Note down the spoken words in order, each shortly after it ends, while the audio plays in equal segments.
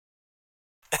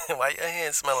Why your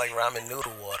hands smell like ramen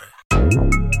noodle water?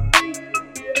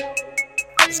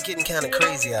 It's getting kind of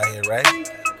crazy out here, right?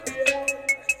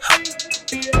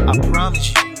 I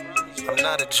promise you, I'm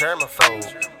not a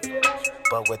germaphobe.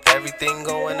 But with everything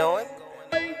going on,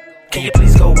 can you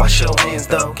please go wash your hands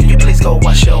though? Can you please go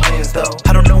wash your hands though?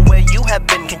 I don't know where you have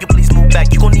been, can you please move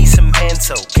back? You gon' need some hand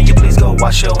soap. Can you please go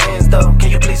wash your hands though?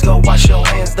 Can you please go wash your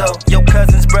hands though? Your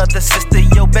cousin's brother, sister,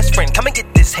 your best friend, come and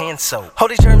get this hand soap. All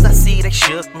these germs I see, they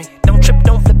shook me. Don't trip,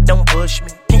 don't flip, don't push me.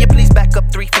 Can you please back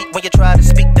up 3 feet when you try to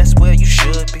speak? That's where you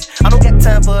should be. I don't got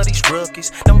time for these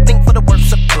rookies. Don't think for the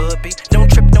worst it could be.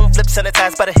 Don't trip, don't flip,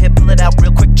 sanitize by the hip, pull it out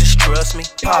real quick, just trust me.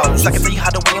 Pause, I can tell you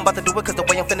how the way I'm about to do it, cause the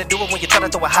way I'm finna do it when you try to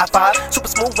throw a high five. Super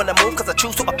smooth when I move, cause I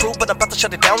choose to approve, but I'm about to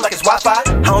shut it down like it's Wi-Fi.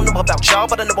 I don't know about y'all,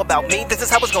 but I know about me. This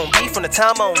is how it's gonna be from the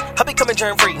time on. I'll be coming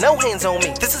germ free, no hands on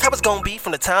me. This is how it's gonna be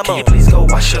from the time on. Can you please go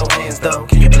wash your hands though?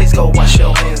 Can you please go wash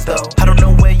your hands though? I don't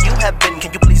know where you have been,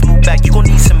 can you please move back? You gon'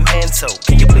 need some hand soap.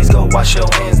 Can you please go wash your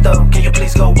hands though? Can you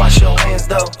please go wash your hands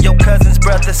though? Your cousin's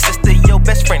brother, sister, your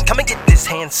best friend, come and get this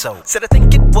hand soap. Said I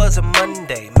think it was a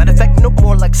Monday, matter of fact, no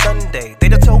more like Sunday. They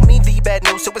done told me the bad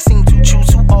news, so it seemed to choose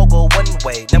to all go one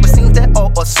way. Now it seems that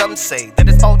all or some say that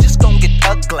it's all just gon' get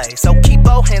ugly. So keep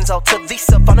all hands out to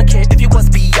Lisa, I don't care if you was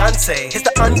Beyonce. Here's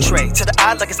the entree, to the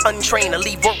eye like it's untrained. I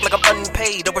leave work like I'm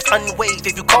unpaid, or it's unwaved.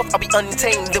 If you cough, I'll be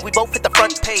untamed. Then we both hit the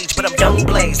front page, but I'm young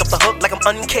blazed. Off the hook like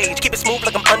I'm uncaged. Keep it smooth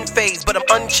like I'm unfazed, but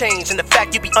I'm unchanged. And the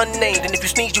fact you be unnamed, and if you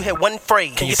sneeze, you hear one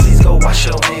phrase. Can you please go wash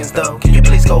your hands though? Can you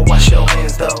please go wash your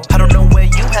hands though? I don't know where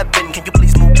you have been, can you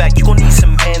please move back? You gon' need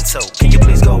some hand soap. Can you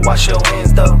please go wash your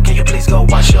hands though? Can you please go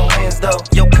wash your hands though?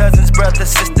 Your cousin's brother,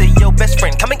 sister, your best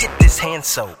friend, come and get this hand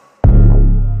soap.